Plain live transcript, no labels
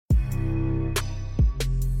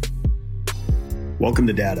Welcome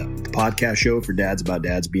to Dad Up, the podcast show for dads about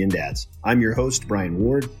dads being dads. I'm your host, Brian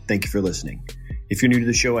Ward. Thank you for listening. If you're new to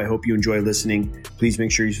the show, I hope you enjoy listening. Please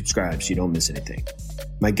make sure you subscribe so you don't miss anything.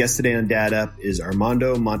 My guest today on Dad Up is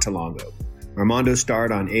Armando Montalongo. Armando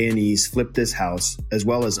starred on A&E's Flip This House, as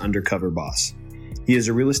well as Undercover Boss. He is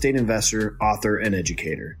a real estate investor, author, and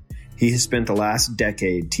educator. He has spent the last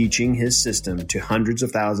decade teaching his system to hundreds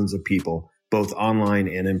of thousands of people, both online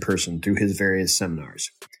and in person, through his various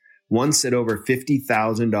seminars. Once at over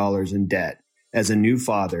 $50,000 in debt as a new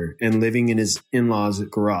father and living in his in-laws'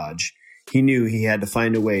 garage, he knew he had to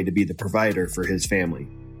find a way to be the provider for his family.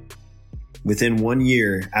 Within 1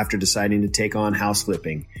 year after deciding to take on house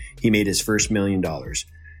flipping, he made his first $1 million.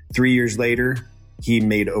 3 years later, he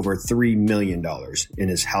made over $3 million in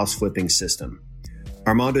his house flipping system.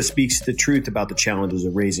 Armando speaks the truth about the challenges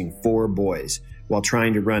of raising 4 boys while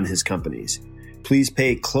trying to run his companies. Please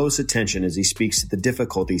pay close attention as he speaks to the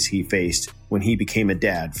difficulties he faced when he became a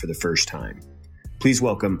dad for the first time. Please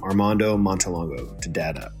welcome Armando Montalongo to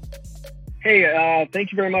Dad Up. Hey,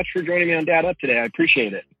 thank you very much for joining me on Dad Up today. I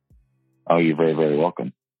appreciate it. Oh, you're very, very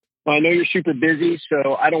welcome. Well, I know you're super busy,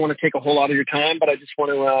 so I don't want to take a whole lot of your time, but I just want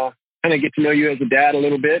to kind of get to know you as a dad a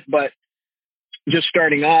little bit. But just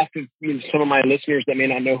starting off, some of my listeners that may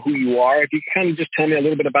not know who you are, if you kind of just tell me a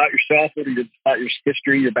little bit about yourself, about your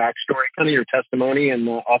history, your backstory, kind of your testimony, and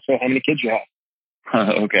also how many kids you have.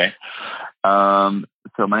 Okay.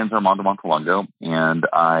 So my name's Armando Montalongo, and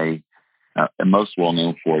I am most well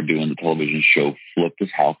known for doing the television show Flip This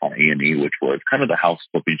House on A&E, which was kind of the house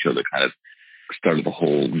flipping show that kind of started the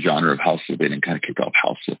whole genre of house flipping and kind of kicked off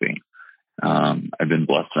house flipping. I've been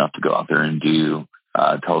blessed enough to go out there and do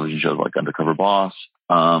television shows like Undercover Boss.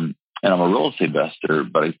 And I'm a real estate investor,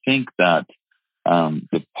 but I think that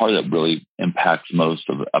the part that really impacts most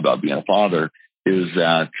about being a father is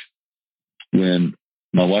that when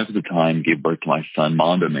my wife at the time gave birth to my son,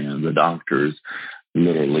 Mondo Man, the doctors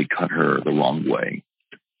literally cut her the wrong way.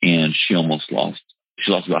 And she lost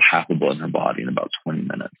about half the blood in her body in about 20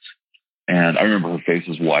 minutes. And I remember her face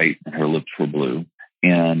was white and her lips were blue.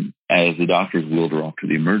 And as the doctors wheeled her off to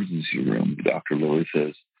the emergency room, the doctor literally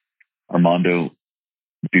says, Armando,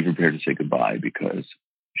 be prepared to say goodbye because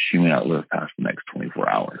she may not live past the next 24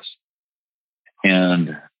 hours.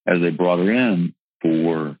 And as they brought her in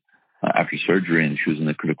for after surgery and she was in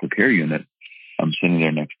the critical care unit, I'm sitting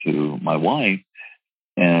there next to my wife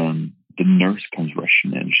and the nurse comes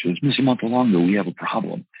rushing in. She says, Mr. Montalongo, we have a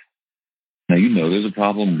problem. Now, there's a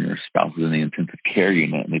problem when your spouse is in the intensive care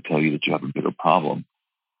unit and they tell you that you have a bigger problem.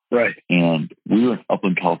 Right. And we were in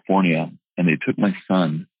Upland, California, and they took my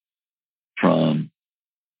son from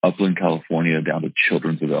Upland, California down to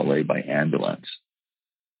Children's of LA by ambulance.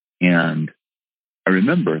 And I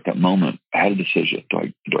remember at that moment, I had a decision.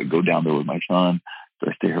 Do I go down there with my son?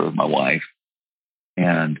 Do I stay here with my wife?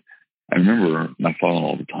 And I remember my father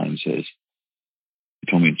all the time says,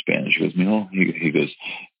 he told me in Spanish, he goes, Mijo, he goes,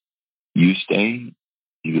 you stay,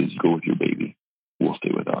 he goes, go with your baby. We'll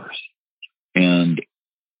stay with ours. And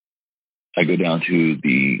I go down to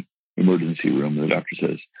the emergency room and the doctor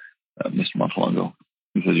says, Mr. Montalongo,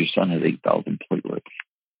 he says, your son has 8,000 platelets.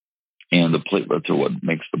 And the platelets are what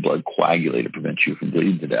makes the blood coagulate and prevents you from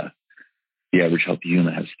bleeding to death. The average healthy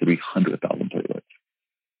human has 300,000 platelets.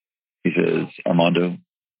 He says, Armando,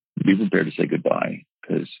 be prepared to say goodbye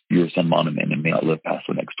because your son, Mondo Man, may not live past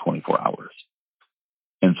the next 24 hours.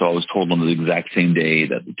 And so I was told on the exact same day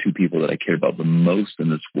that the 2 people that I cared about the most in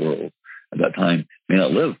this world at that time may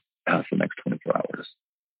not live past the next 24 hours.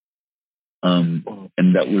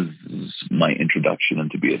 And that was my introduction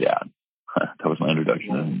into be a dad. That was my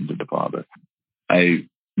introduction into the father. They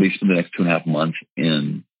spent the next 2.5 months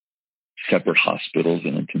in separate hospitals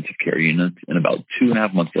and intensive care units. And about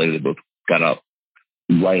 2.5 months later, they both got out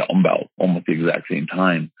right about almost the exact same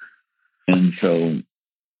time. And so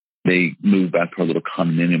they moved back to our little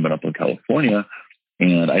condominium in Upland, California.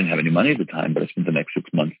 And I didn't have any money at the time, but I spent the next 6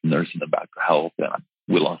 months nursing them back to health. And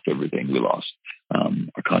we lost everything. We lost our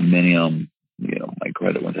condominium. My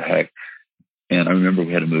credit went to heck. And I remember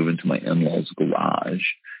we had to move into my in-laws' garage.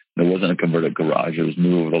 It wasn't a converted garage. It was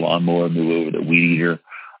move over the lawnmower, move over the weed eater,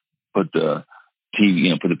 put the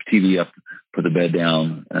TV, put the TV up, put the bed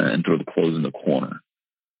down, and throw the clothes in the corner.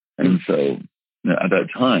 And so at that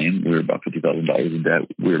time, we were about $50,000 in debt.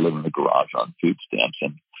 We were living in the garage on food stamps.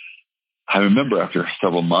 And I remember after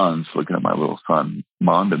several months looking at my little son,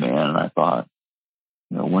 Mondo Man, and I thought,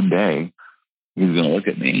 one day he's going to look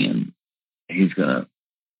at me and he's going to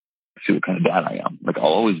see what kind of dad I am. Like, I'll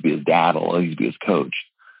always be his dad. I'll always be his coach.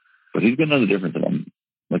 But he's going to know the difference if I'm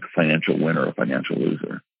like a financial winner or a financial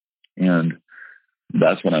loser. And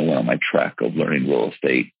that's when I went on my trek of learning real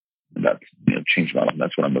estate And that's, changed my life.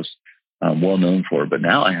 That's what I'm most well known for. But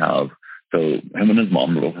now I have, so him and his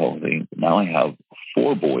mom are both healthy. Now I have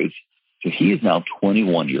 4 boys. So he is now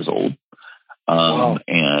 21 years old. Wow.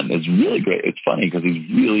 And it's really great. It's funny because he's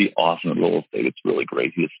really awesome at real estate. It's really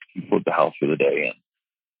great. He flipped the house for the day and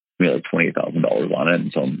we had like $28,000 on it.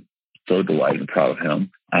 And so I'm so delighted and proud of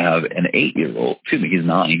him. I have an 8-year-old, excuse me, he's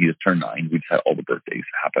 9. He just turned 9. We just had all the birthdays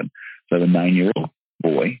happen. So I have a 9-year-old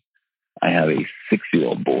boy. I have a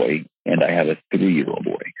 6-year-old boy and I have a 3-year-old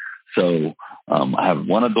boy. So I have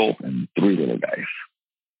 1 adult and 3 little guys.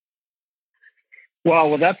 Wow,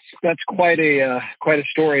 well, that's quite a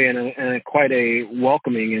story and quite a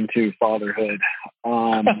welcoming into fatherhood.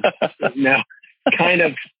 Now, kind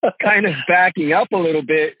of backing up a little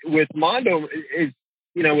bit with Mondo is,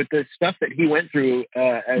 with the stuff that he went through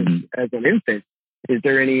as an infant. Is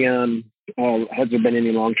there any has there been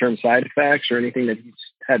any long-term side effects or anything that he's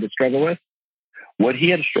had to struggle with? What he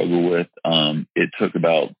had to struggle with, it takes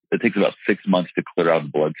about 6 months to clear out the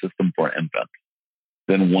blood system for an infant.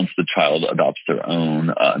 Then once the child adopts their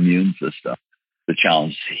own immune system, the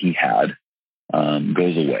challenge he had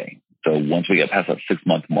goes away. So once we got past that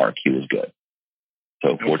 6-month mark, he was good.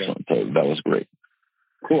 So fortunately, so that was great.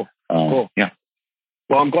 Cool. Cool. Yeah.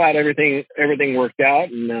 Well, I'm glad everything worked out,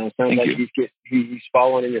 and sounds like he's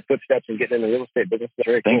following in your footsteps and getting in the real estate business.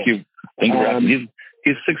 Very cool. Thank you. Thank you.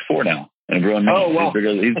 He's 6'4" now. And a grown man. Oh, wow.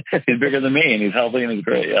 He's bigger than me, and he's healthy, and he's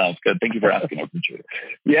great. Yeah, it's good. Thank you for asking. I appreciate it.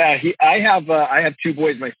 Yeah, I have 2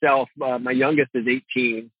 boys myself. My youngest is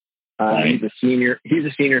 18. Nice. He's a senior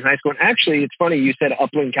in high school. And actually, it's funny you said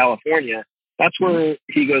Upland, California. That's where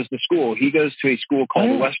he goes to school. He goes to a school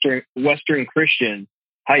called Western Christian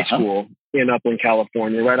High School in Upland,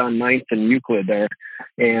 California, right on 9th and Euclid there.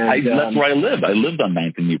 And that's where I lived. I lived on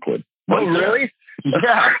 9th and Euclid. Oh, really?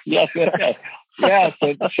 Yeah. Yes. Yeah,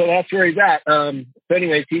 so that's where he's at. So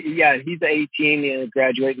anyways, he's 18,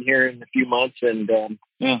 graduating here in a few months, and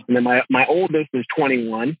then my oldest is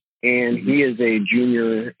 21, and he is a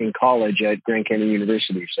junior in college at Grand Canyon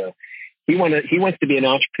University. So he wants to be an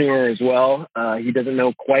entrepreneur as well. He doesn't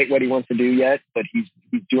know quite what he wants to do yet, but he's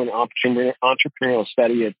doing an entrepreneurial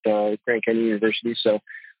study at Grand Canyon University. So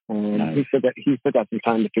nice. He's still got some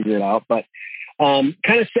time to figure it out, but. Kind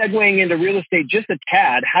of segueing into real estate just a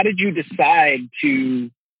tad, how did you decide to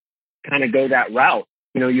kind of go that route?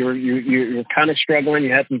 You're kind of struggling.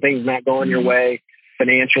 You had some things not going your way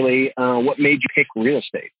financially. What made you pick real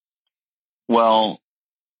estate? Well,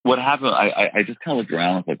 what happened? I just kind of looked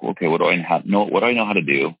around. I was like, okay, what do I know how to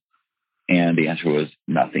do? And the answer was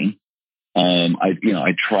nothing.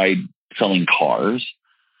 I tried selling cars,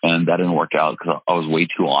 and that didn't work out because I was way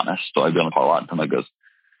too honest. So I'd be on the car lot, and somebody goes,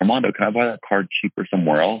 Armando, can I buy that car cheaper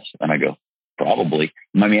somewhere else? And I go, probably.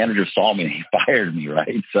 My manager saw me and he fired me,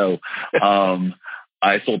 right? So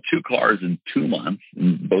I sold 2 cars in 2 months,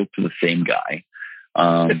 both to the same guy.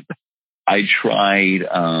 I tried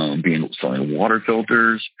selling water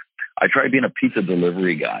filters. I tried being a pizza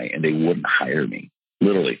delivery guy, and they wouldn't hire me.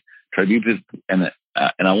 Literally, tried to be, and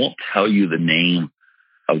I won't tell you the name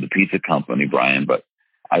of the pizza company, Brian, but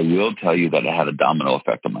I will tell you that it had a domino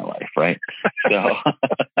effect on my life, right?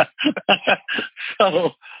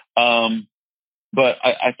 But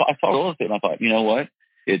I saw real estate and I thought, you know what?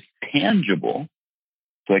 It's tangible,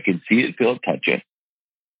 so I can see it, feel it, touch it,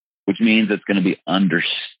 which means it's going to be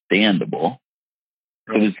understandable.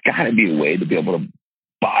 So there's got to be a way to be able to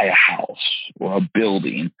buy a house or a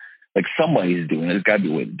building. Like somebody's doing it. There's got to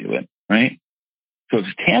be a way to do it, right? So if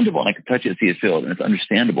it's tangible and I can touch it, see it, feel it, and it's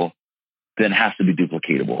understandable, then it has to be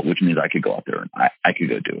duplicatable, which means I could go out there and I could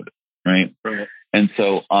go do it. Right. And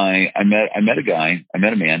so I met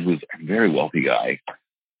a man who was a very wealthy guy,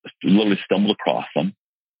 literally stumbled across him,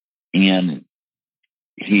 and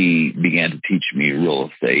he began to teach me real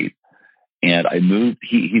estate. And I moved,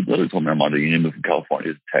 he literally told me, Armando, you need to move from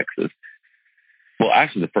California to Texas. Well,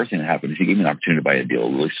 actually the first thing that happened is he gave me an opportunity to buy a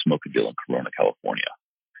deal, really smoke a deal in Corona, California.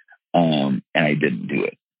 And I didn't do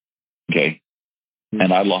it. Okay.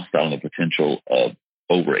 And I lost out on the potential of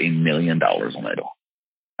over $1 million on that deal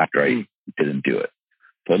after I didn't do it.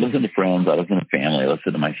 So I listened to friends, I listened to family, I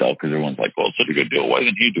listened to myself because everyone's like, well, it's such a good deal. Why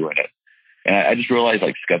isn't he doing it? And I just realized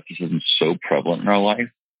like skepticism is so prevalent in our life.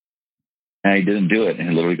 And I didn't do it. And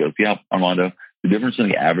he literally goes, yeah, Armando, the difference in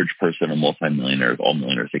the average person and multimillionaires, all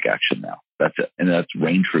millionaires take action now. That's it. And that's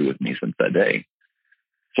reigned true with me since that day.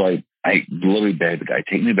 So I literally begged the guy,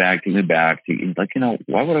 take me back. He's like,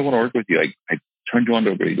 why would I want to work with you? I turned you on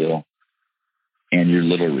to a great deal and you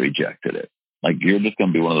literally rejected it. Like you're just going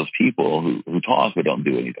to be one of those people who talk but don't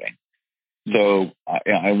do anything. So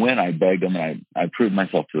I went, I begged him, and I proved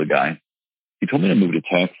myself to the guy. He told me to move to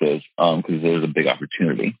Texas because there was a big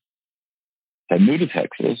opportunity. So I moved to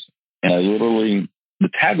Texas, and the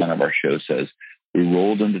tagline of our show says, "We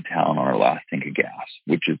rolled into town on our last tank of gas,"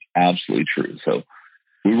 which is absolutely true. So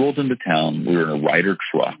we rolled into town. We were in a Ryder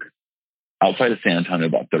truck outside of San Antonio,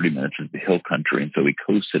 about 30 minutes is the hill country. And so we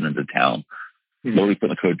coasted into town. We put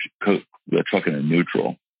the truck in a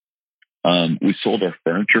neutral. We sold our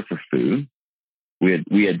furniture for food.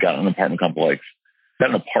 We had gotten an apartment complex, got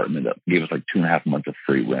an apartment that gave us like 2.5 months of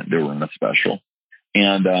free rent. They were in a special.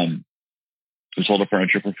 And we sold our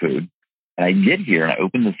furniture for food. And I get here and I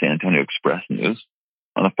open the San Antonio Express News.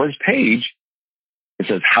 On the first page, it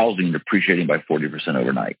says housing depreciating by 40%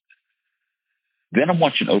 overnight. Then I'm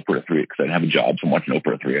watching Oprah at 3 because I didn't have a job. So I'm watching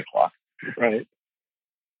Oprah at 3 o'clock. Right.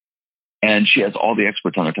 And she has all the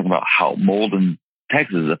experts on there talking about how mold in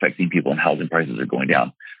Texas is affecting people and housing prices are going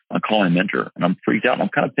down. I'm calling a mentor and I'm freaked out and I'm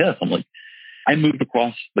kind of pissed. I'm like, I moved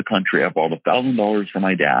across the country. I borrowed $1,000 from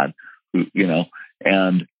my dad, who,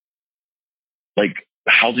 and like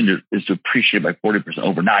housing is depreciated by 40%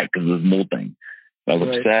 overnight because of this mold thing. I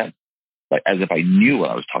was upset, like as if I knew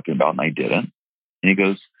what I was talking about and I didn't. And he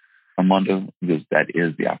goes, Armando, he goes, that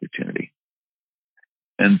is the opportunity.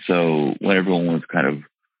 And so when everyone was kind of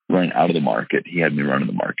running out of the market, he had me running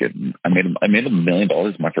the market. And I made $1 million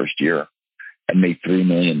my first year. I made $3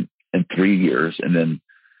 million in 3 years. And then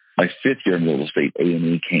my 5th year in real estate,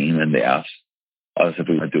 A&E came and they asked us if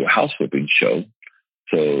we went to do a house flipping show.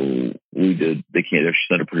 So we did. They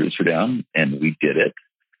sent a producer down and we did it.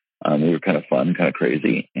 We were kind of fun, kind of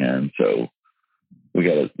crazy. And so we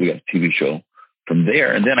got a TV show from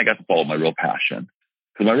there. And then I got to follow my real passion,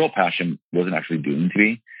 because my real passion wasn't actually doing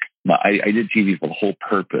TV. I did TV for the whole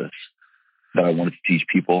purpose that I wanted to teach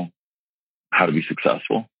people how to be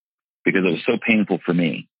successful, because it was so painful for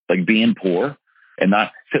me, like being poor and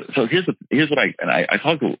not. So here's what I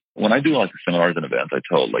talk to when I do like seminars and events. I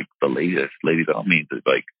tell like the ladies I don't mean to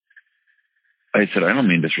like. I said I don't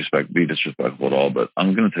mean be disrespectful at all, but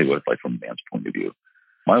I'm going to tell you what it's like from a man's point of view.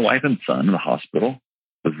 My wife and son in the hospital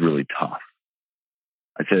was really tough.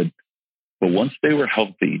 I said, but once they were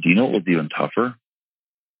healthy, do you know what was even tougher?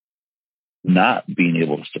 Not being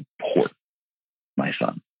able to support my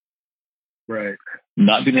son. Right.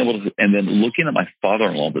 Not being able to, and then looking at my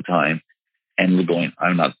father-in-law all the time and going,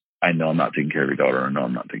 I know I'm not taking care of your daughter. I know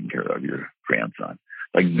I'm not taking care of your grandson.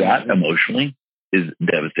 Like that emotionally is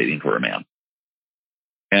devastating for a man.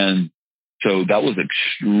 And so that was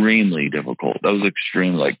extremely difficult. That was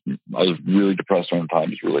extremely, like, I was really depressed one time.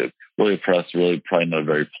 Just really, really depressed, really probably not a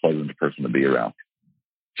very pleasant person to be around.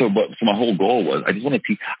 So my whole goal was, I just want to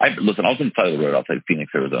teach. Listen, I was on the side of the road outside Phoenix,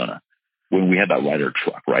 Arizona, when we had that Ryder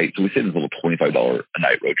truck, right? So we stayed in this little $25 a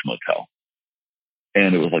night Roach Motel.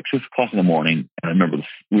 And it was like 6 o'clock in the morning. And I remember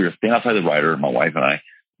we were staying outside the Ryder, my wife and I.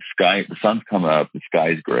 The sun's coming up, the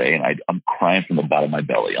sky's gray, and I'm crying from the bottom of my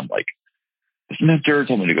belly. I'm like, this mentor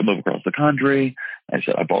told me to go move across the country. I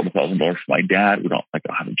said, I borrowed $1,000 from my dad. I don't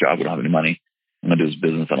have a job. We don't have any money. I'm going to do this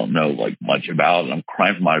business I don't know like much about. And I'm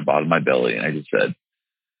crying from the bottom of my belly. And I just said,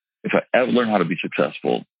 if I ever learn how to be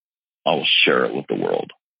successful, I will share it with the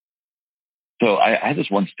world. So I had this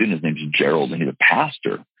one student, his name's Gerald, and he's a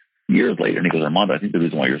pastor years later. And he goes, Armando, I think the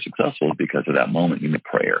reason why you're successful is because of that moment in the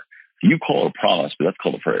prayer. You call it a promise, but that's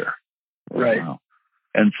called a prayer. Right.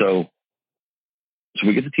 And so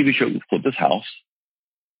we get the TV show, we flip this house,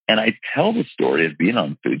 and I tell the story of being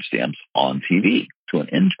on food stamps on TV to an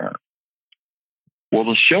intern. Well,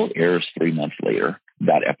 the show airs 3 months later,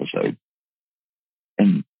 that episode.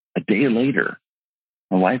 And a day later,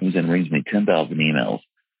 my wife comes in and rings me 10,000 emails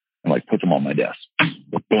and like puts them on my desk.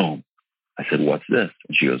 Boom. I said, what's this?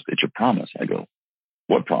 And she goes, it's your promise. I go,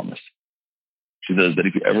 what promise? She says that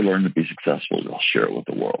if you ever learn to be successful, you'll share it with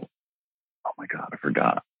the world. Oh my God, I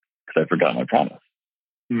forgot. Because I forgot my promise.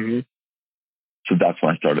 Mm-hmm. So that's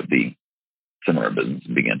when I started the seminar business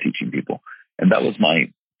and began teaching people. And that was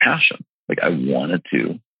my passion. Like I wanted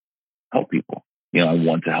to help people. I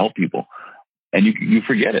want to help people. And you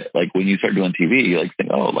forget it. Like when you start doing TV, you like think,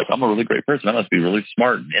 oh, like I'm a really great person. I must be really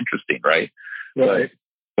smart and interesting, right? Right.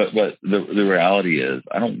 But the reality is,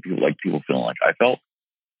 I don't like people feeling like I felt,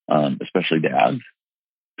 especially dads,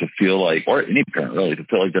 to feel like, or any parent really, to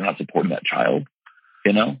feel like they're not supporting that child.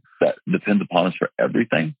 That depends upon us for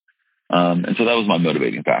everything. And so that was my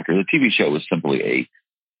motivating factor. The TV show was simply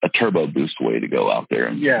a turbo boost way to go out there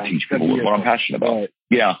and teach people what I'm passionate about. Right.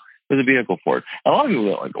 Yeah. There's a vehicle for it. A lot of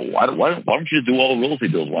people are like, why don't you just do all the real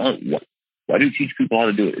estate deals? Why do you teach people how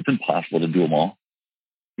to do it? It's impossible to do them all.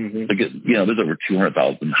 Mm-hmm. Like, there's over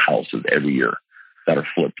 200,000 houses every year that are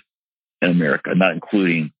flipped in America, not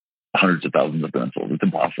including hundreds of thousands of rentals. It's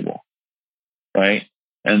impossible. Right.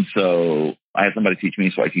 And so I had somebody teach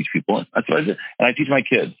me, so I teach people. That's what I did. And I teach my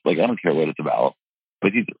kids. Like, I don't care what it's about.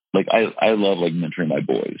 But I love like mentoring my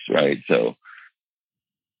boys, right? So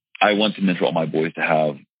I want to mentor all my boys to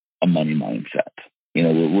have a money mindset. You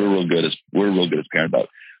know, we're real good as parents about,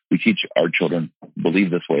 we teach our children,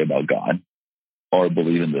 believe this way about God, or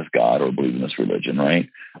believe in this God, or believe in this religion, right?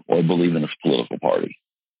 Or believe in this political party.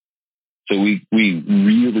 So we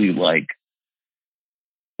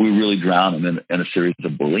really drown them in a series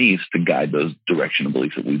of beliefs to guide those direction of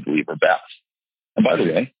beliefs that we believe are best. And by the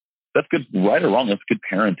way, that's good, right or wrong, that's good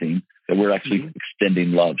parenting, that we're actually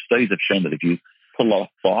extending love. Studies have shown that if you put a lot of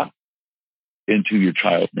thought into your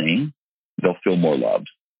child's name, they'll feel more loved.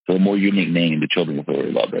 So the more unique name, the children will feel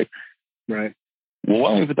very loved, right? Right. Well,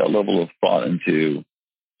 why don't we put that level of thought into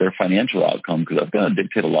their financial outcome? Because that's going to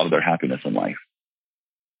dictate a lot of their happiness in life,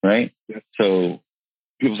 right? Yep. So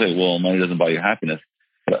people say, well, money doesn't buy you happiness.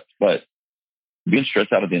 But being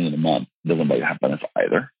stressed out at the end of the month doesn't buy you happiness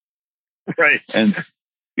either. Right. And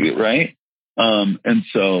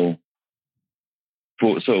so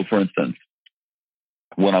for instance,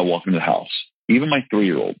 when I walk into the house, even my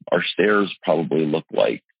 3-year-old, our stairs probably look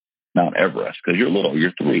like Mount Everest, because you're little,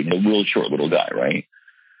 you're 3, a real short little guy, right?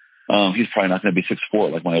 He's probably not going to be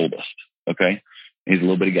 6'4" like my oldest. Okay. He's a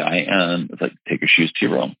little bitty guy, and it's like, take your shoes to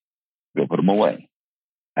your room, go put them away.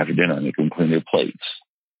 After dinner, make them clean their plates.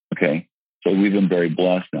 Okay. So we've been very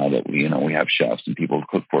blessed now that we have chefs and people who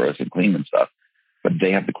cook for us and clean and stuff, but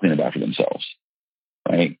they have to clean it after themselves,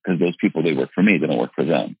 right? Because those people, they work for me, they don't work for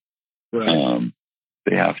them. Right.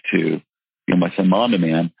 They have to, my son Mondo,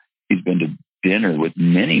 man, he's been to dinner with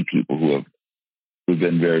many people who've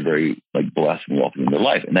been very, very like blessed and wealthy in their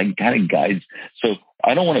life. And that kind of guides. So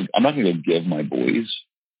I'm not going to give my boys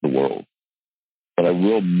the world, but I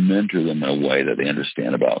will mentor them in a way that they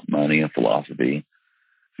understand about money and philosophy.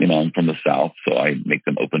 I'm from the South, so I make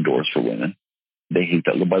them open doors for women. They hate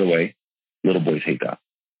that. By the way, little boys hate that.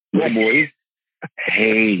 Little boys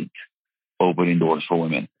hate opening doors for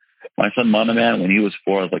women. My son, Mondo, man, when he was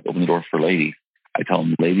 4, I was like, open the door for ladies. I tell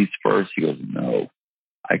him, ladies first. He goes, no.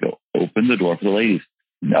 I go, open the door for the ladies.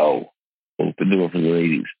 No. Open the door for the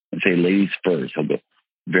ladies. And say, ladies first. He'll go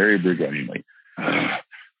very begrudgingly,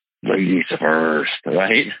 ladies first,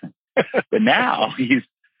 right? But now he's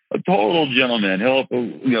a total gentleman. He'll help,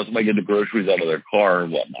 somebody get the groceries out of their car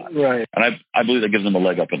and whatnot. Right. And I believe that gives them a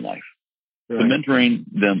leg up in life. Right. So mentoring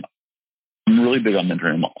them, I'm really big on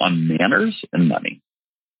mentoring them on manners and money,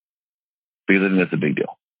 because I think that's a big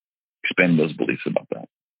deal. Expanding those beliefs about that.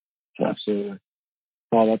 So. Absolutely.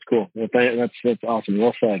 Oh, that's cool. That's awesome.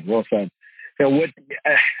 Well said. Well said. So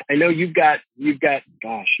I know you've got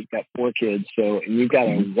 4 kids. So, and you've got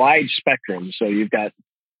a wide spectrum. So you've got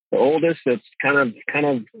the oldest that's kind of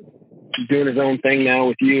doing his own thing now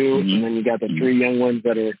with you, and then you got the 3 young ones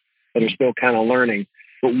that are still kind of learning.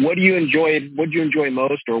 But what do you enjoy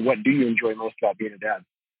most, or what do you enjoy most about being a dad?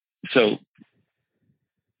 So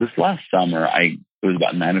this last summer, it was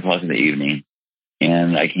about 9:00 in the evening,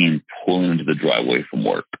 and I came pulling into the driveway from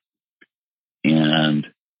work. And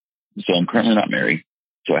so I'm currently not married,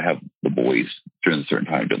 so I have the boys during a certain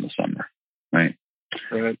time during the summer, right?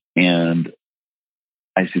 Right. And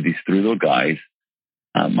I see these 3 little guys.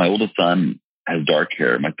 My oldest son has dark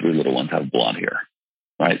hair. My 3 little ones have blonde hair,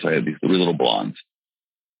 right? So I have these 3 little blondes,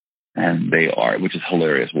 and which is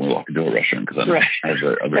hilarious when we walk into a restaurant, because I have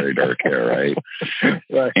a very dark hair, right?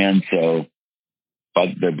 Right. And so, but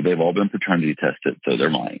they've all been paternity tested, so they're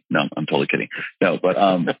mine. No, I'm totally kidding. No, but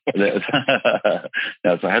no,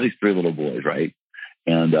 so I have these 3 little boys, right?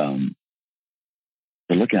 And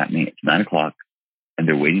they're looking at me. It's 9:00, and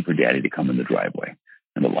they're waiting for Daddy to come in the driveway,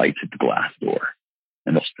 and the lights hit the glass door,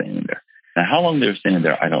 and they're standing there. Now, how long they're standing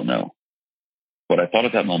there, I don't know. But I thought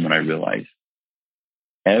at that moment, I realized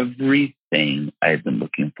everything I had been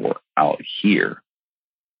looking for out here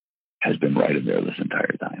has been right in there this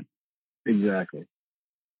entire time. Exactly.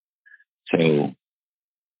 So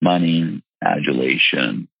money,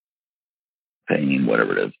 adulation, fame,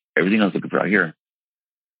 whatever it is, everything I was looking for out here,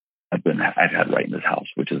 I've had right in this house,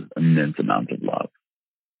 which is immense amounts of love.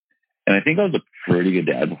 And I think I was a pretty good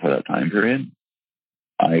dad before that time period.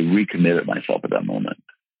 I recommitted myself at that moment.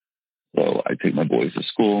 So I take my boys to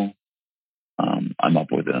school. I'm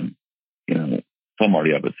up with them. So I'm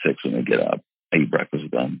already up at 6 when they get up. I eat breakfast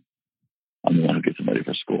with them. I'm the one who gets them ready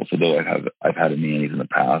for school. So though I've had nannies in the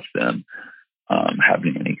past, and have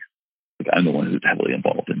nannies, I'm the one who's heavily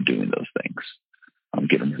involved in doing those things.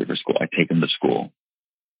 Get them ready for school. I take them to school.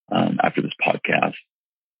 After this podcast,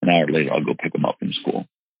 an hour later, I'll go pick them up from school.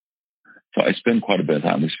 So I spend quite a bit of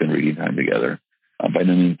time. We spend reading time together. By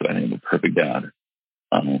no means do I think I'm a perfect dad.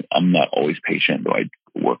 I'm not always patient, though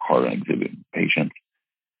work hard on exhibiting patience.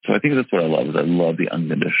 So I think that's what I love. Is I love the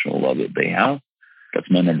unconditional love that they have. That's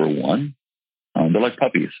my number one. They're like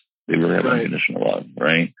puppies. They really have unconditional love,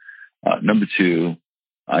 right? Number two,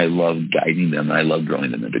 I love guiding them, and I love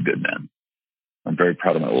growing them into good men. I'm very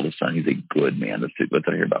proud of my oldest son. He's a good man. That's what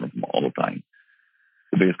I hear about him from all the time.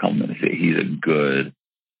 The biggest compliment I say, he's a good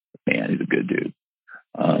man. He's a good dude.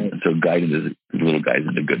 And so guiding these little guys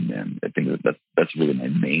into good men, I think that's really my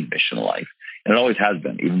main mission in life. And it always has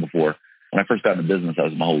been, even before. When I first got into business, that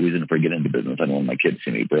was my whole reason for getting into business. I don't want my kids to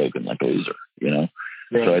see me broken like a loser, you know?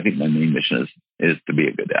 Right. So I think my main mission is to be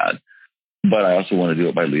a good dad. But I also want to do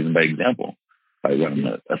it by leading by example, by running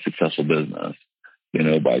a successful business, you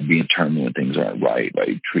know, by being determined when things aren't right,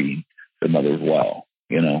 by treating the mothers well,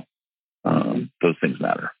 you know? Those things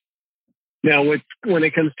matter. Now, when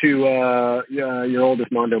it comes to your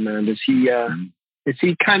oldest Mondo, man, is he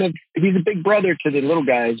kind of, he's a big brother to the little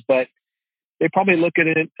guys, but they probably look at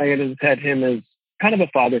it at him as kind of a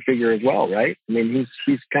father figure as well, right? I mean,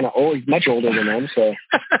 he's kind of old, he's much older than them, so.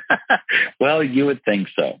 Well, you would think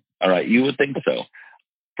so. All right, you would think so.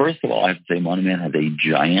 First of all, I have to say Mondo Man has a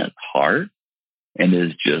giant heart and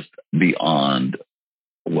is just beyond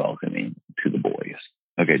welcoming to the boys.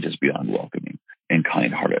 Okay, just beyond welcoming and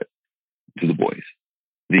kind-hearted to the boys.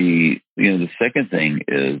 The second thing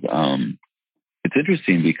is it's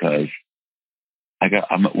interesting because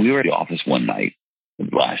we were at the office one night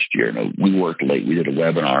last year, and we worked late. We did a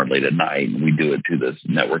webinar late at night, and we do it to this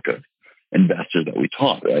network of investors that we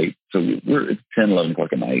taught, right? So it's 10, 11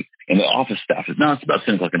 o'clock at night, and the office staff is, no, it's about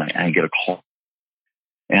 10 o'clock at night, and I get a call.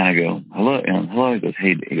 And I go, hello, and hello. He goes,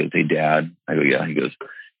 hey, Dad. I go, yeah. He goes,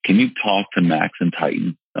 can you talk to Max and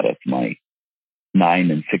Titan? Now, that's my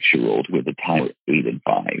 9 and 6-year-old who at the time were 8 and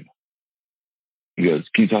 5. He goes,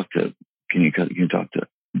 can you talk to,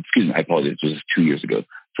 excuse me, I apologize, it was 2 years ago.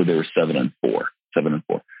 So they were 7 and 4. Can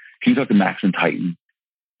you talk to Max and Titan?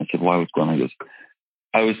 I said, why, what's going on? He goes,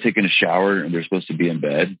 I was taking a shower and they're supposed to be in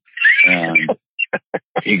bed. And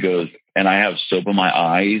he goes, and I have soap in my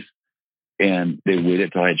eyes, and they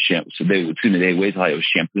waited till I had shampoo. So they waited till I was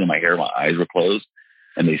shampooing my hair, my eyes were closed.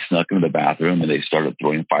 And they snuck into the bathroom and they started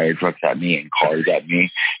throwing fire trucks at me and cars at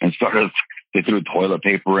me, and they threw toilet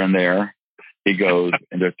paper in there. He goes,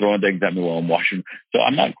 and they're throwing things at me while I'm washing. So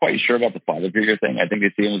I'm not quite sure about the father figure thing. I think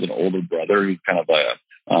they see him as an older brother who's kind of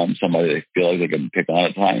somebody they feel like they can pick on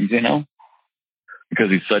at times, you know,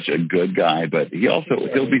 because he's such a good guy. But he'll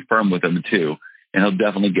be firm with them too, and he'll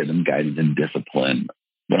definitely give them guidance and discipline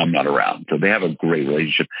when I'm not around. So they have a great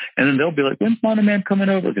relationship. And then they'll be like, when's Mondo Man coming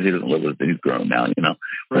over? Because he doesn't live with us. He's grown now, you know.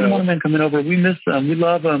 When's Mondo Man coming over? We miss them. We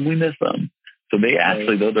love them. We miss them. So they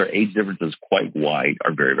actually, though their age difference is quite wide,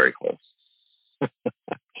 are very, very close.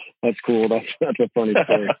 That's cool. That's a funny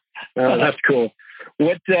story. That's cool.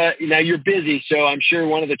 Now you're busy, so I'm sure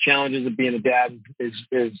one of the challenges of being a dad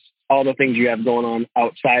is all the things you have going on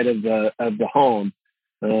outside of the home.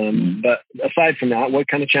 But aside from that, what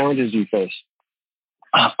kind of challenges do you face?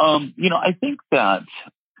 I think that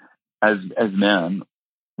as men,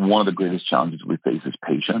 one of the greatest challenges we face is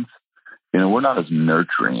patience. You know, we're not as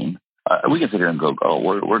nurturing. We can sit here and go, oh,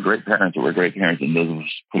 we're great parents, or we're great parents, and those of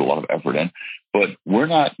us put a lot of effort in. But we're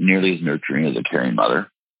not nearly as nurturing as a caring mother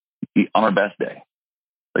on our best day.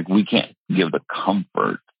 Like, we can't give the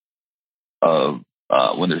comfort of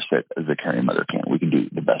when they're sick as a caring mother can. We can do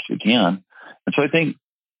the best we can. And so I think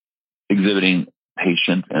exhibiting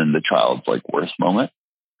patience in the child's worst moment.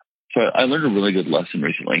 So I learned a really good lesson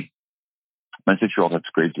recently. My 6-year-old had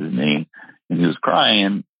scraped his knee, and he was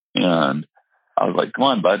crying, and I was like, come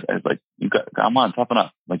on, bud. I was like, come on, toughen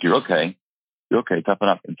up. Like, you're okay. You're okay, toughen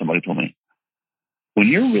up. And somebody told me, when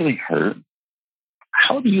you're really hurt,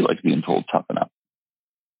 how do you like being told toughen up?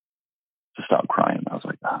 To stop crying. I was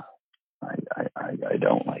like, I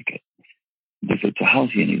don't like it. They said, so how's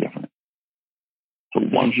he any different? So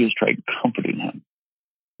why don't you just try comforting him?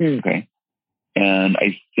 Okay. And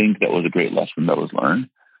I think that was a great lesson that was learned,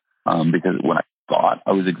 because when I thought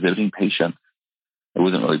I was exhibiting patience, I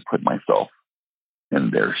wasn't really putting myself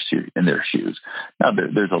in their shoes. Now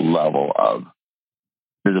there's a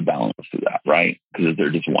balance to that, right? Because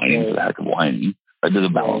they're just whining for the heck of whining. But there's a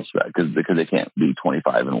balance to that because they can't be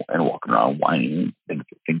 25 and walking around whining. Things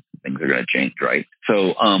are going to change, right?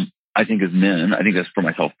 So I think as men, I think that's for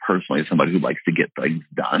myself personally, as somebody who likes to get things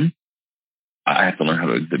done, I have to learn how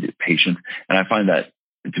to exhibit patience. And I find that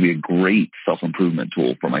to be a great self-improvement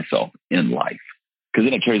tool for myself in life. Because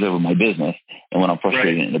then it carries over my business. And when I'm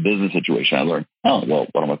frustrated in a business situation, I learn, why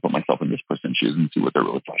don't I put myself in this person's shoes and see what they're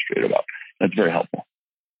really frustrated about? That's very helpful.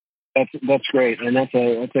 That's great. And that's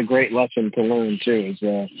a great lesson to learn too,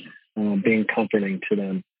 is being comforting to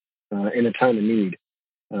them in a time of need.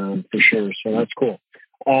 for sure. So that's cool.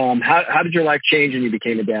 How did your life change when you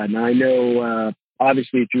became a dad? Now I know,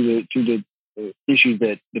 obviously through the issues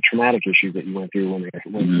the traumatic issues that you went through when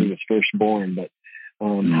you was first born, but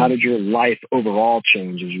how did your life overall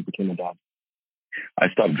change as you became a dad? I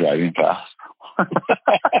stopped driving fast.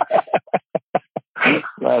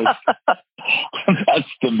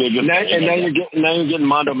 That's the biggest. Now you're getting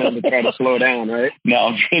Mondo Man to try to slow down, right?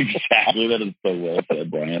 No, exactly. That is so well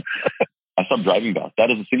said, Brian. I stopped driving fast.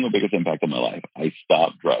 That is the single biggest impact of my life. I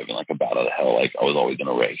stopped driving like a bat out of hell, like I was always in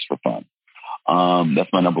a race for fun.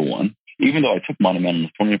 That's my number one. Even though I took Mondo Man on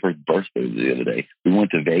his 21st birthday the other day, we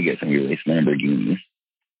went to Vegas and we raced Lamborghinis.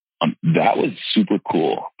 That was super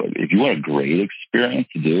cool. But if you want a great experience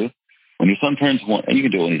to do, when your son turns one, and you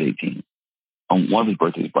can do it when he's 18, on one of his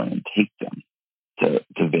birthdays, Brian, take them to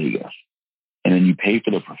Vegas. And then you pay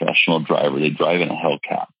for the professional driver. They drive in a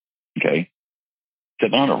Hellcat, okay?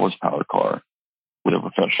 700 horsepower car with a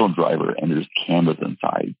professional driver, and there's cameras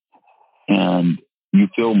inside. And you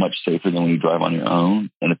feel much safer than when you drive on your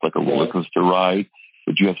own. And it's like a roller coaster ride,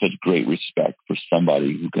 but you have such great respect for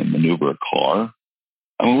somebody who can maneuver a car.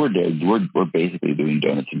 I mean, we're basically doing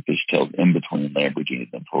donuts and fishtails in between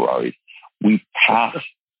Lamborghinis and Ferraris. We passed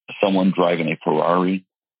someone driving a Ferrari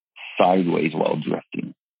sideways while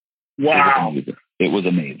drifting. Wow. It was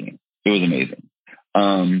amazing.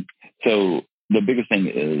 So the biggest thing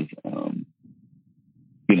is,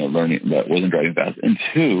 learning that wasn't driving fast. And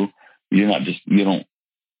two, I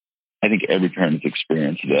think every parent has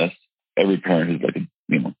experienced this. Every parent is like a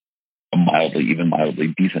mildly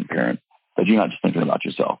decent parent, but you're not just thinking about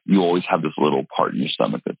yourself. You always have this little part in your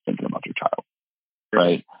stomach that's thinking about your child,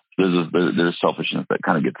 right? There's selfishness that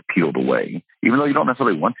kind of gets peeled away, even though you don't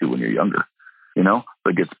necessarily want to when you're younger,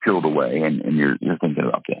 but it gets peeled away and you're thinking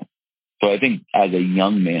about that. So I think as a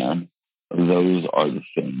young man, those are the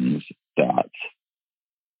things that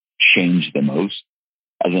change the most.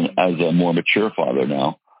 As a more mature father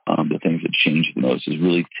now, the things that change the most is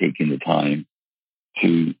really taking the time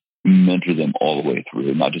to mentor them all the way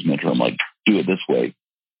through, not just mentor them like, do it this way,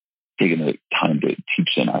 taking the time to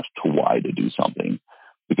teach them as to why to do something.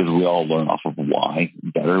 Because we all learn off of why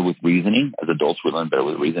better with reasoning. As adults, we learn better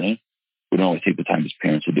with reasoning. We don't always take the time as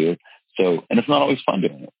parents to do it. So, and it's not always fun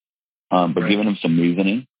doing it. But giving them some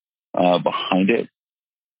reasoning behind it,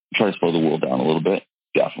 try to slow the world down a little bit,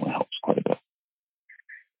 definitely helps quite a bit.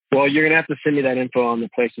 Well, you're going to have to send me that info on the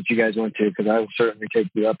place that you guys went to, because I will certainly take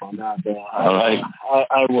you up on that. All right.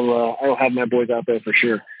 I will have my boys out there for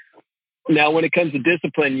sure. Now, when it comes to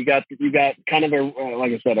discipline, you got kind of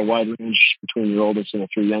like I said, a wide range between your oldest and the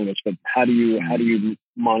three youngest. But how do you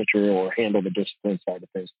monitor or handle the discipline side of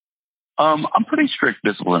things? I'm pretty strict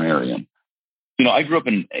disciplinarian. I grew up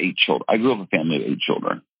in 8 children. I grew up in a family of 8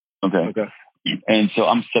 children. Okay. And so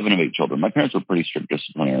I'm 7 of 8 children. My parents were pretty strict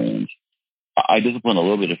disciplinarians. I discipline a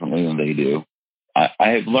little bit differently than they do. I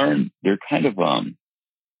have learned they're kind of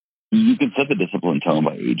you can set the discipline tone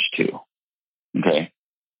by age 2. Okay.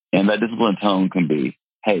 And that discipline tone can be,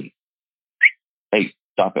 hey,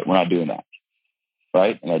 stop it. We're not doing that.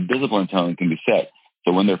 Right? And that discipline tone can be set.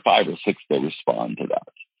 So when they're 5 or 6, they respond to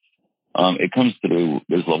that. It comes through,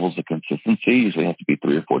 there's levels of consistency. Usually have to be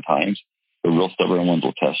 3 or 4 times. The real stubborn ones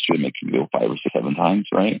will test you and make you go 5 or 6, 7 times,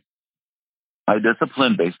 right? I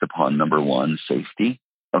discipline based upon, number 1, safety.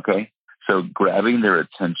 Okay. So grabbing their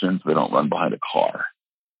attention so they don't run behind a car.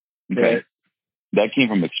 Okay. Right. That came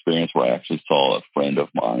from experience where I actually saw a friend of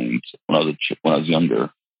mine when I was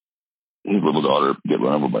younger, his little daughter get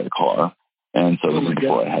run over by a car. And so this is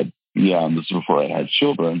before I had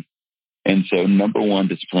children. And so number 1,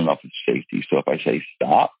 discipline off of safety. So if I say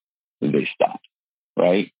stop, they stop,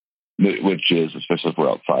 right? Which is, especially if we're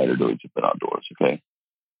outside or doing something outdoors, okay?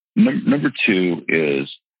 Number 2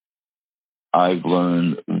 is I've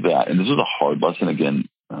learned that, and this is a hard lesson again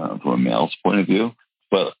from a male's point of view,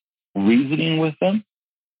 but reasoning with them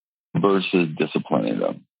versus disciplining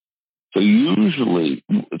them. So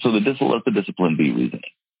let the discipline be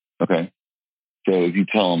reasoning, okay? So if you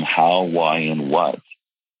tell them how, why, and what,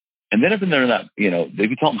 and then if they're not, if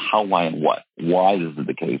you tell them how, why, and what, why this is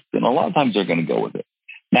the case, then a lot of times they're going to go with it.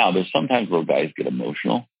 Now, there's sometimes where guys get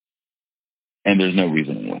emotional and there's no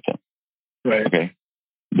reasoning with them. Right. Okay.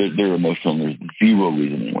 They're emotional and there's zero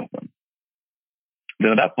reasoning with them.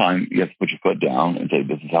 Then at that time, you have to put your foot down and say,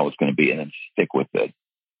 this is how it's going to be, and then stick with it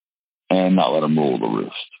and not let them rule the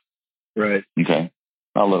roost. Right. Okay.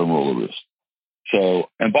 Not let them rule the roost. So,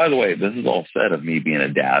 and by the way, this is all said of me being a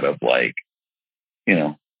dad of 4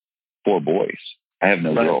 boys. I have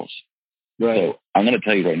no girls. Right. So I'm going to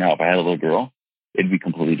tell you right now, if I had a little girl, it'd be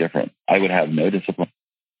completely different. I would have no discipline.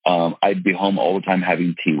 I'd be home all the time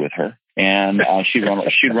having tea with her. and she'd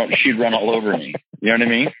run all over me. You know what I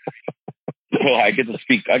mean? So I get to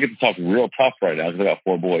talk real tough right now because I got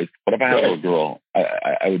 4 boys. But if I had a little girl,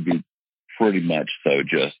 I would be pretty much so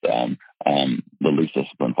just the least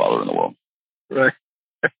disciplined father in the world. Right.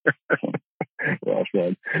 Well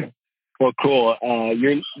said. Well, cool.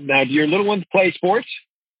 Do your little ones play sports?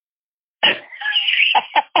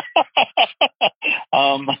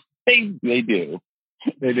 They do.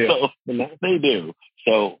 They do. So, they do.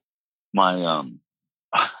 So my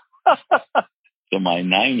my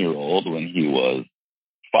 9-year-old, when he was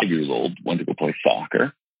 5 years old, went to go play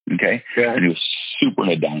soccer. Okay. Yeah. And he was super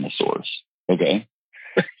into dinosaurs. Okay.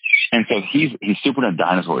 And so he's super into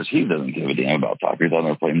dinosaurs. He doesn't give a damn about soccer. He's out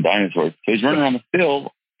there playing dinosaurs. So he's running around the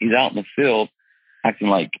field. He's out in the field acting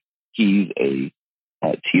like he's a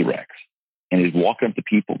T-Rex. And he's walking up to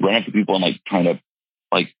people, running up to people and like trying to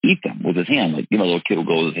like eat them with his hand. Like, you know, the little kid will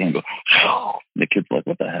go with his hand and go, and the kid's like,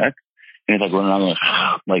 what the heck? And he's like running around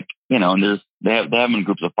like, you know, and they have them in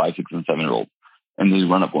groups of 5, 6, and 7-year-olds. And they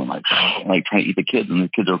run up going like trying to eat the kids. And the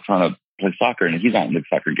kids are trying to play soccer and he's not in the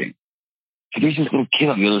soccer game. So there's this little kid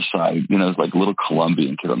on the other side, you know, it's like a little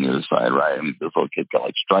Colombian kid on the other side, right? I mean, this little kid's got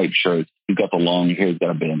like striped shirts. He's got the long hair. He's got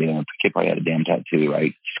a bandana. The kid probably had a damn tattoo,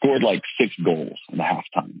 right? Scored like 6 goals in the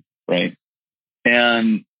halftime, right?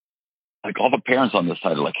 And like all the parents on this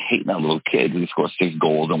side are like hating that little kid who scored 6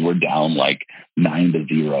 goals and we're down like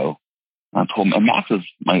 9-0. I told him, and Max is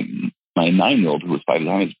my 9-year-old who was 5 at the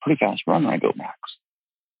time. He's a pretty fast runner. I go, Max,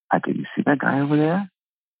 I go, you see that guy over there?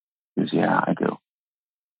 He goes, yeah. I go,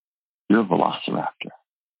 you're a velociraptor.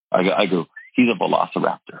 I go, he's a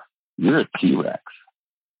velociraptor. You're a T-Rex.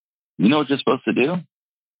 You know what you're supposed to do?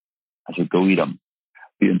 I said, go eat him.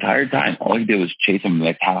 The entire time, all he did was chase him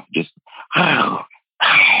like half, just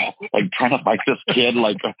like trying to fight this kid,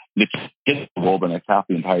 like the kid rolled the next half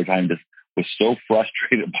the entire time. Just was so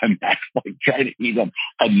frustrated by Max, like trying to eat him,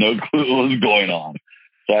 had no clue what was going on.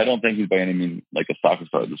 So I don't think he's by any means like a soccer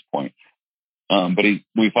star at this point. But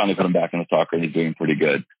we finally put him back into soccer and he's doing pretty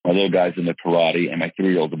good. My little guy's in the karate and my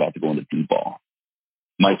 3-year-old's about to go into d-ball.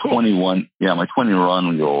 My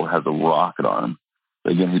 21-year-old has a rocket on him.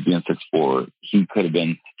 So again, he'd be in 6'4".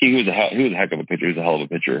 He was a heck of a pitcher. He was a hell of a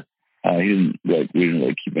pitcher. We didn't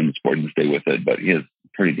really keep him in the sport and stay with it, but he has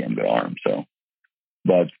pretty damn good arm. So,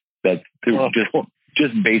 but that's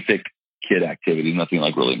just basic kid activity, nothing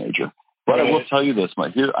like really major. But I will tell you this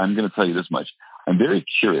much. Here, I'm going to tell you this much. I'm very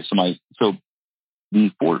curious. I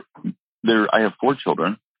have 4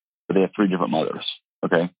 children, but they have 3 different mothers.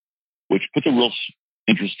 Okay, which puts a real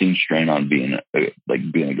interesting strain on being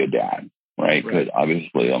a good dad, right? Because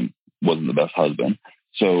obviously wasn't the best husband.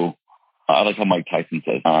 So I like how Mike Tyson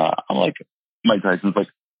says. Mike Tyson's like,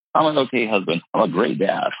 I'm an okay husband. I'm a great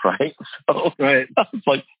dad, right? So it's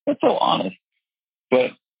like that's so honest.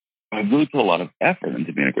 But I really put a lot of effort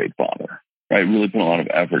into being a great father. Right? Really put a lot of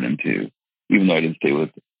effort into, even though I didn't stay with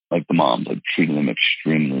like the moms, like treating them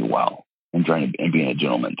extremely well and and being a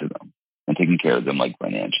gentleman to them and taking care of them like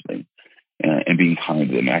financially and being kind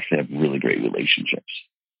to them. I actually have really great relationships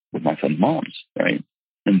with my son's moms, right?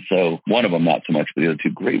 And so one of them not so much, but the other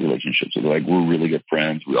 2 great relationships. So like we're really good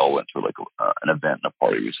friends. We all went to like an event and a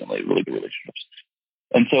party recently. Really good relationships.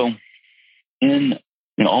 And so in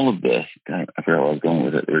all of this, God, I forgot where I was going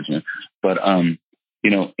with it originally, but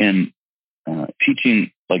in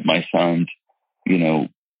teaching like my sons,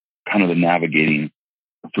 kind of the navigating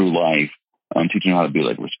through life, teaching how to be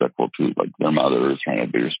like respectful to like their mothers, trying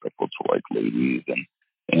to be respectful to like ladies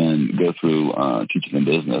and go through teaching them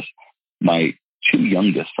business. My 2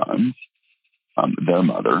 youngest sons, their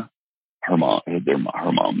mother, their mom's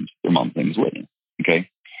name is Whitney. Okay.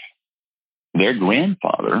 Their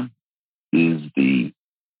grandfather is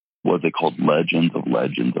what they called legends of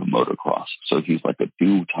motocross. So he's like a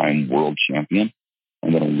 2-time world champion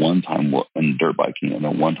and then a 1-time in dirt biking and a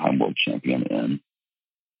 1-time world champion in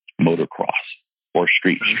motocross or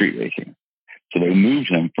street racing. So they moved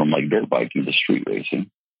him from like dirt biking to street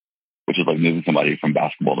racing, which is like moving somebody from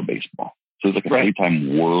basketball to baseball. So he's like a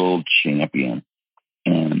 3-time world champion.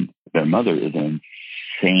 And their mother is an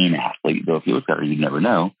insane athlete. Though if you look at her, you'd never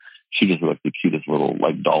know. She just looks like the cutest little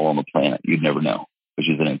like doll on the planet. You'd never know. But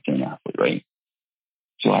she's an insane athlete, right?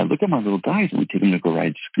 So I look at my little guys and we take them to go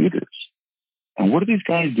ride scooters. And what do these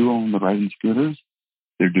guys do on the riding scooters?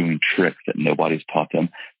 They're doing tricks that nobody's taught them.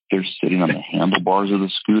 They're sitting on the handlebars of the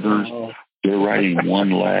scooters. They're riding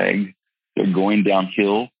one leg. They're going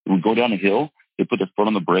downhill. We go down a hill. They put their foot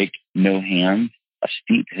on the brake, no hands, a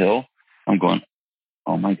steep hill. I'm going,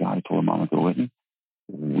 oh my God, I told Mom to go with me.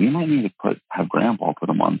 We might need to have Grandpa put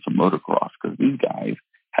them on some motocross because these guys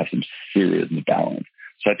have some serious balance.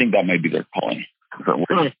 So I think that might be their calling.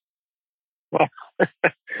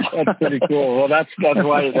 That's pretty cool. Well, that's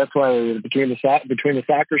why between the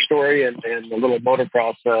soccer story and the little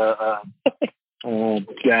motocross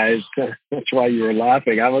guys, that's why you were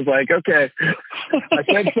laughing. I was like, okay, I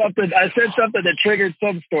said something that triggered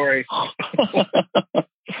some story.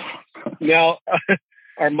 Now,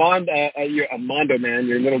 Armando, man,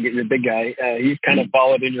 your big guy. He's kind of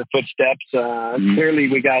followed in your footsteps. Clearly,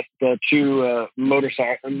 we got the two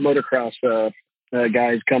motocross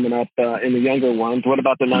guys coming up in the younger ones. What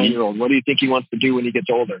about the 9-year-old? What do you think he wants to do when he gets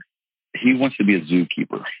older? He wants to be a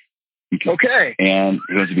zookeeper. Okay. And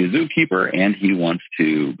he wants to be a zookeeper, and he wants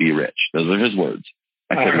to be rich. Those are his words.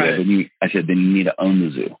 I said, then you need to own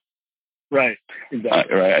the zoo. Right.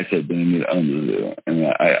 Exactly. Right. I said, then you need to own the zoo. And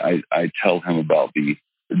I tell him about the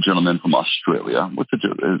gentleman from Australia. What's the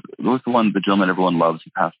gentleman everyone loves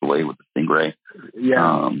who passed away with the stingray?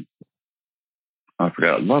 Yeah. I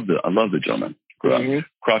forgot. I love the gentleman. The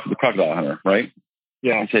crocodile hunter, right?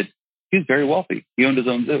 Yeah. I said, he's very wealthy. He owned his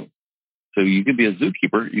own zoo. So you could be a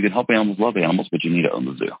zookeeper. You can help animals love animals, but you need to own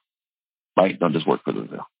the zoo. Right? Don't just work for the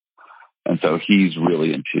zoo. And so he's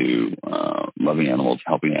really into loving animals,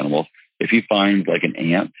 helping animals. If he finds like an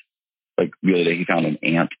ant, like the other day he found an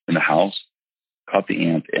ant in the house, caught the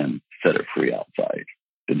ant and set it free outside.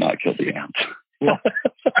 Did not kill the ant.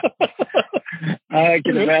 I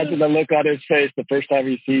can imagine the look on his face the first time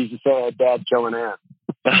he sees Dad kill an ant.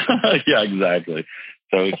 Yeah, exactly.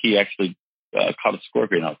 So he actually caught a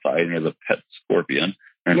scorpion outside, and he has a pet scorpion.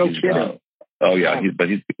 And no kidding.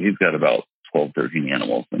 He's got about 12, 13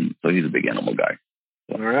 animals, and so he's a big animal guy.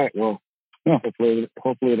 So. All right. Well, hopefully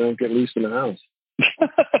they don't get loose in the house.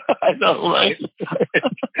 I know, right?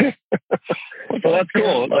 Well, that's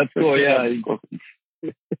cool. That's cool. Yeah.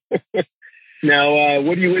 Now,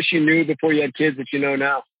 what do you wish you knew before you had kids that you know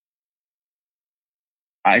now?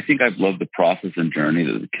 I think I've loved the process and journey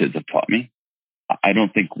that the kids have taught me. I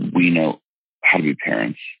don't think we know how to be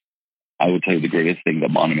parents. I would tell you the greatest thing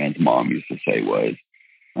that Monoman's mom used to say was,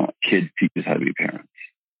 kids teach us how to be parents,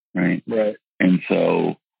 right? Right. And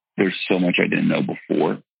so there's so much I didn't know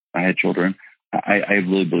before I had children. I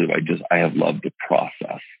really believe I have loved the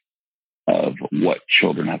process of what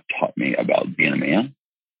children have taught me about being a man,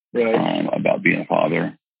 right. About being a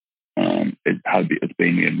father. It's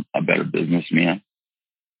made me a better businessman,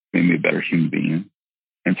 made me a better human being.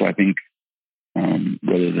 And so I think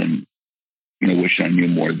rather than wishing I knew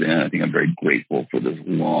more then, I think I'm very grateful for this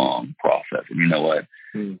long process. And you know what?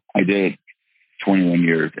 I did 21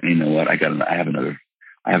 years, and you know what? I have another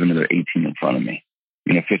 18 in front of me.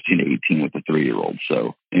 15 to 18 with a 3-year-old.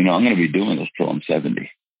 So, I'm going to be doing this till I'm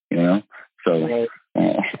 70, So, right.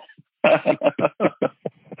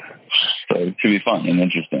 So it should be fun and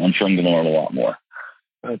interesting. I'm sure I'm going to learn a lot more.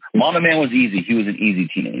 Monoman was easy. He was an easy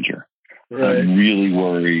teenager. Right. I'm really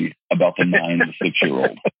worried about the 9 to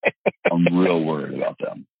 6-year-old. I'm real worried about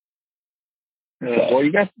them. Well,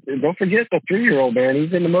 don't forget the 3-year-old, man.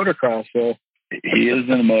 He's in the motocross. So. He is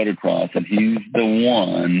in the motocross, and he's the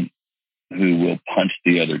one who will punch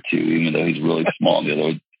the other two, even though he's really small. The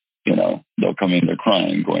other, they'll come in, they're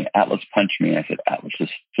crying, going, "Atlas, punch me." I said, "Atlas is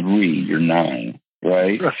 3, you're 9,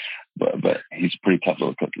 right?" But he's a pretty tough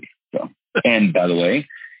little cookie. So, and by the way,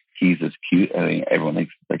 he's as cute. I mean, everyone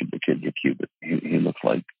thinks like the kids are cute, but he looks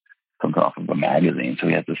like something off of a magazine. So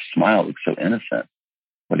he has this smile, looks so innocent,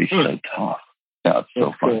 but he's so tough. Yeah, it's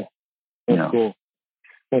so fun. Cool. That's cool.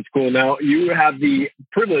 That's cool. Now, you have the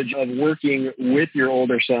privilege of working with your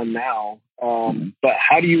older son now, but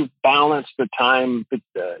how do you balance the time,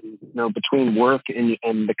 between work and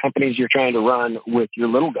the companies you're trying to run with your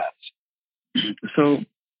little guys? So,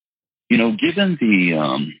 given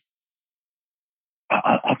the,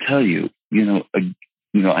 I'll tell you,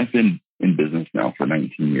 I've been in business now for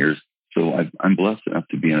 19 years, so I'm blessed enough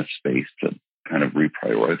to be in a space to kind of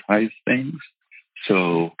reprioritize things.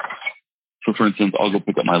 So for instance, I'll go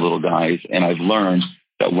pick up my little guys, and I've learned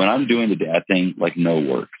that when I'm doing the dad thing, like no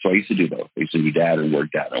work. So I used to do both. I used to do dad and work.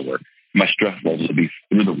 My stress levels would be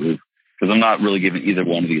through the roof because I'm not really giving either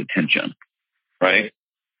one of the attention, right?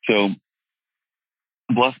 So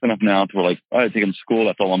I'm blessed enough now to like, all right, take them to school.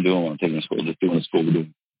 That's all I'm doing when I'm taking them to school. Just doing the school. We're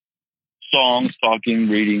doing songs, talking,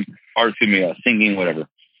 reading, singing, whatever.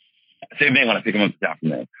 Same thing when I pick them up this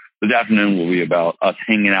afternoon. This afternoon will be about us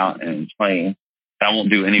hanging out and playing. I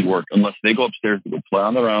won't do any work unless they go upstairs to go play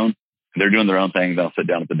on their own. They're doing their own thing. They'll sit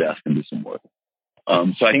down at the desk and do some work.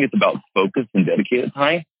 So I think it's about focus and dedicated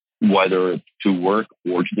time, whether it's to work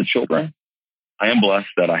or to the children. I am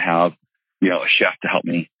blessed that I have, a chef to help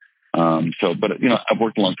me. But I've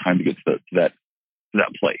worked a long time to get to that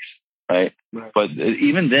place, right? But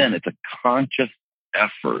even then, it's a conscious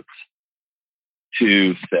effort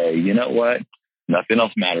to say, you know what? Nothing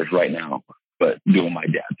else matters right now but doing my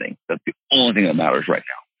dad thing. That's the only thing that matters right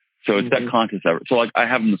now. So it's that conscious effort. So like I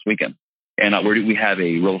have them this weekend, and we have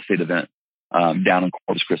a real estate event down in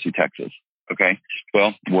Corpus Christi, Texas. Okay.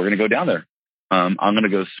 Well, we're going to go down there. I'm going to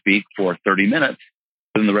go speak for 30 minutes.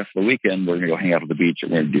 Then the rest of the weekend, we're going to go hang out at the beach,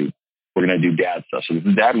 and we're going to do dad stuff. So this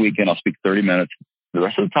is dad weekend. I'll speak 30 minutes. The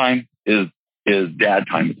rest of the time is dad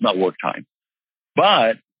time. It's not work time.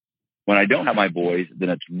 But when I don't have my boys, then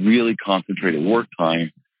it's really concentrated work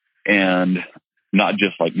time and not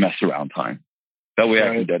just like mess around time. That way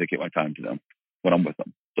I can dedicate my time to them when I'm with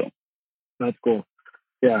them. So that's cool.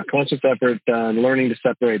 Yeah, conscious effort, learning to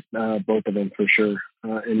separate both of them for sure,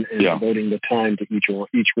 and devoting the time to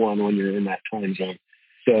each one when you're in that time zone.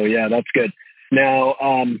 So yeah, that's good. Now,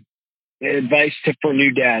 advice for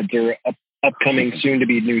new dads or upcoming, soon to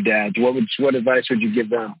be new dads. What advice would you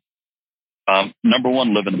give them? Number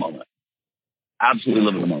one, live in the moment. Absolutely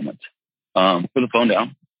live in the moment. Put the phone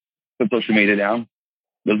down. Put social media down.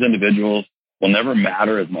 Those individuals will never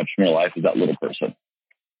matter as much in your life as that little person.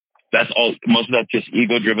 That's all. Most of that's just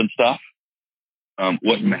ego-driven stuff.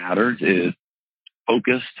 What matters is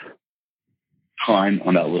focused time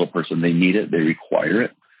on that little person. They need it. They require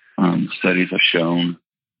it. Studies have shown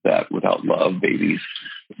that without love, babies'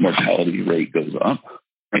 mortality rate goes up.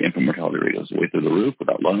 Right? Infant mortality rate goes way through the roof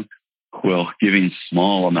without love. Well, giving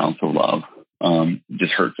small amounts of love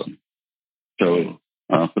just hurts them. So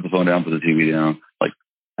put the phone down, put the TV down. Like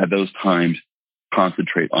at those times,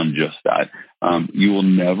 concentrate on just that. You will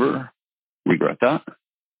never regret that.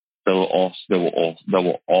 That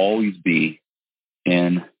will always be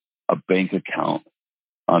in a bank account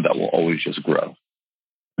that will always just grow.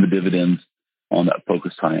 The dividends on that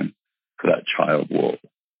focus time for that child will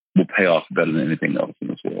pay off better than anything else in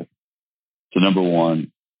this world. So number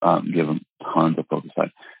one, give them tons of focus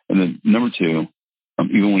time. And then number two,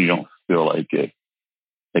 even when you don't feel like it,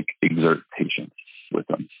 like exert patience with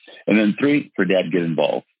them. And then three, for dad, get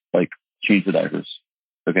involved. Like change the diapers.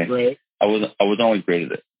 Okay. Right. I wasn't always great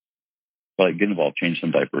at it, but like, get involved, change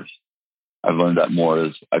some diapers. I've learned that more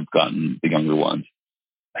as I've gotten the younger ones.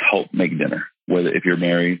 Help make dinner. Whether if you're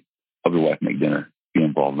married, help your wife make dinner. Be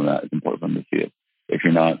involved in that. It's important for them to see it. If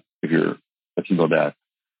you're not, if you're a single dad,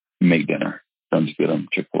 make dinner. Don't just get them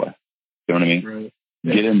Chick-fil-A. You know what I mean? Right.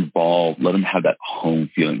 Yeah. Get involved. Let them have that home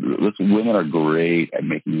feeling. Listen, women are great at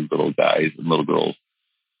making these little guys and little girls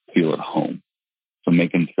feel at home. So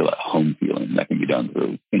make them feel that home feeling. That can be done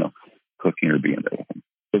through, cooking or being there with them.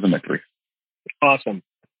 Those are my three. Awesome.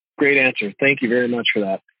 Great answer. Thank you very much for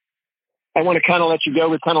that. I want to kind of let you go.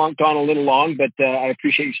 We've kind of gone a little long, but I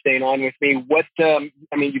appreciate you staying on with me.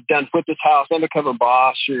 You've done Flip This House, Undercover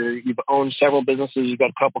Boss, you've owned several businesses. You've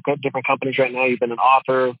got a couple different companies right now. You've been an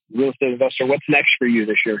author, real estate investor. What's next for you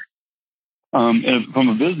this year? And from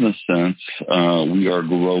a business sense, we are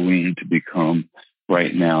growing to become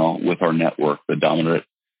right now with our network, the dominant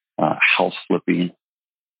house flipping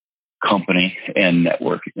company and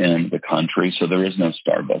network in the country. So there is no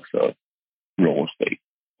Starbucks of real estate.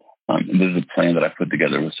 And this is a plan that I put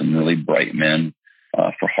together with some really bright men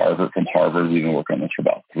from Harvard. We've been working on this for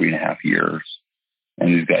about 3.5 years.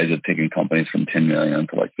 And these guys have taken companies from $10 million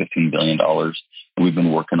to like $15 billion. And we've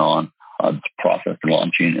been working on this process for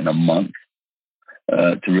launching in a month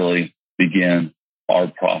to really begin our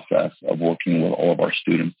process of working with all of our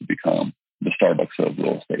students to become the Starbucks of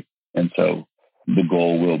real estate. And so the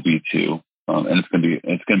goal will be to, and it's going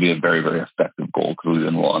to be a very, very effective goal because we've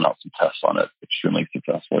been rolling out some tests on it extremely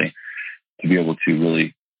successfully to be able to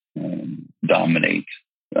really dominate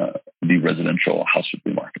the residential house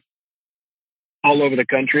flipping market. All over the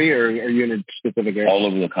country, or are you in a specific area? All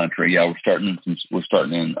over the country. Yeah, we're starting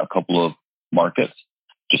in a couple of markets.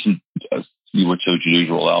 Just as you were so you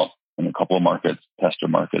roll out in a couple of markets, tester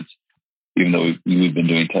markets. Even though we've been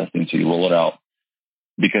doing testing, so you roll it out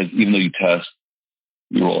because even though you test,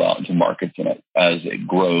 you roll out into markets, and as it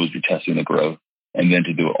grows, you're testing the growth, and then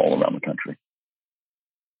to do it all around the country.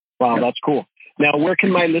 Wow, That's cool. Now, where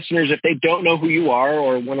can my listeners, if they don't know who you are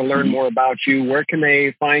or want to learn more about you, where can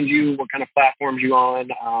they find you? What kind of platforms you on?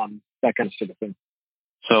 That kind of stuff.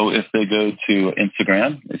 So if they go to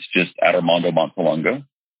Instagram, it's just at Armando Montelongo,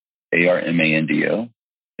 ARMANDO,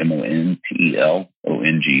 MONTELONGO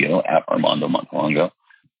at Armando Montelongo.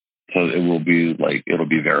 So it'll be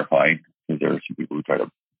verified because there are some people who try to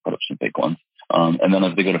put up some fake ones. And then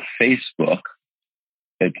if they go to Facebook,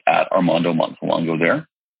 it's at Armando Montelongo there.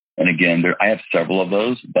 And again, I have several of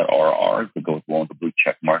those that are ours that go with one with the blue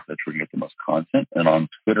check mark. That's where you get the most content. And on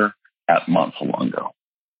Twitter, at Montelongo.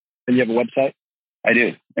 And you have a website? I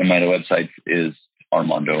do. And my website is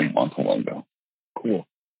Armando Montelongo. Cool.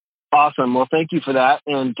 Awesome. Well, thank you for that.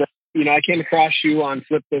 And, I came across you on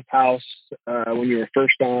Flip This House when you were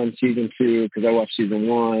first on season 2, because I watched season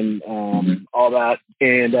 1, all that.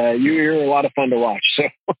 And you're a lot of fun to watch. So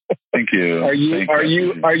thank you. Are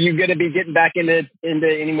you going to be getting back into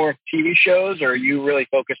any more TV shows, or are you really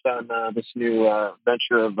focused on this new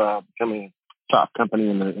venture of becoming a top company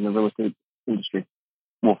in the real estate industry?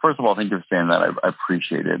 Well, first of all, thank you for saying that. I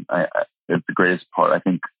appreciate it. It's the greatest part. I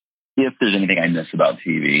think if there's anything I miss about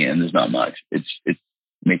TV, and there's not much, it's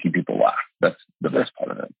making people laugh. That's the best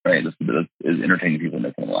part of it, right? Is entertaining people and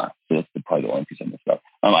making them laugh. So that's probably the only piece I miss about.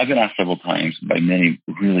 I've been asked several times by many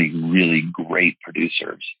really, really great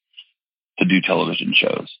producers to do television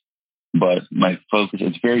shows, but my focus,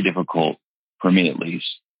 it's very difficult for me at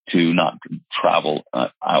least to not travel.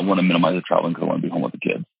 I want to minimize the traveling because I want to be home with the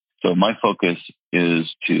kids. So my focus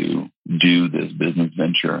is to do this business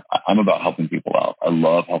venture. I'm about helping people out. I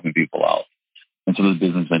love helping people out. And so this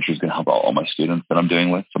business venture is going to help out all my students that I'm doing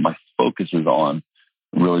with. So my focus is on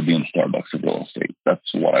really being the Starbucks of real estate.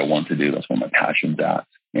 That's what I want to do. That's where my passion's at.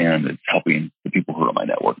 And it's helping the people who are on my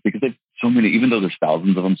network, because there's so many, even though there's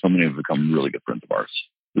thousands of them, so many have become really good friends of ours.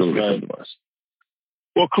 Really good friends of ours.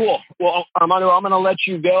 Well, cool. Well, Armando, I'm going to let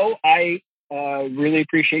you go. I really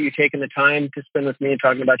appreciate you taking the time to spend with me and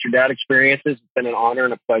talking about your dad experiences. It's been an honor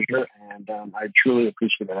and a pleasure. And I truly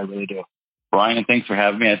appreciate it. I really do. Brian, thanks for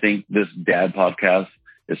having me. I think this dad podcast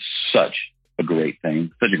is such a great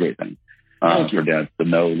thing for dads to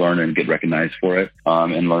know, learn, and get recognized for it,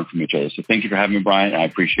 and learn from each other. So thank you for having me, Brian. I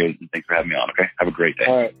appreciate it. And thanks for having me on. Okay. Have a great day.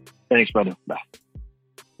 All right. Thanks, brother. Bye.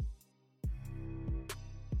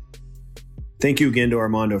 Thank you again to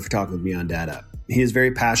Armando for talking with me on Dad Up. He is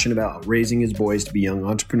very passionate about raising his boys to be young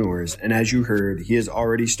entrepreneurs. And as you heard, he has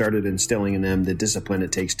already started instilling in them the discipline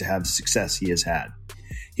it takes to have the success he has had.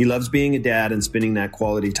 He loves being a dad and spending that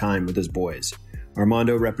quality time with his boys.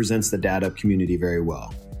 Armando represents the Dad Up community very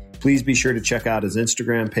well. Please be sure to check out his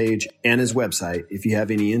Instagram page and his website if you have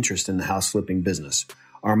any interest in the house flipping business.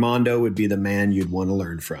 Armando would be the man you'd want to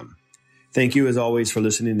learn from. Thank you as always for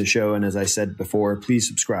listening to the show. And as I said before, please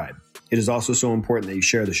subscribe. It is also so important that you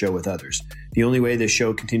share the show with others. The only way this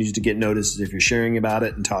show continues to get noticed is if you're sharing about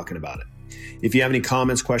it and talking about it. If you have any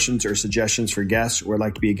comments, questions, or suggestions for guests, or would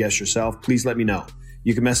like to be a guest yourself, please let me know.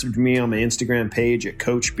 You can message me on my Instagram page at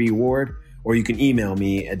Coach B. Ward, or you can email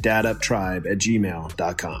me at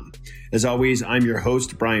daduptribe@gmail.com. As always, I'm your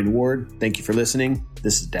host, Brian Ward. Thank you for listening.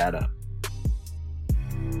 This is Dad Up.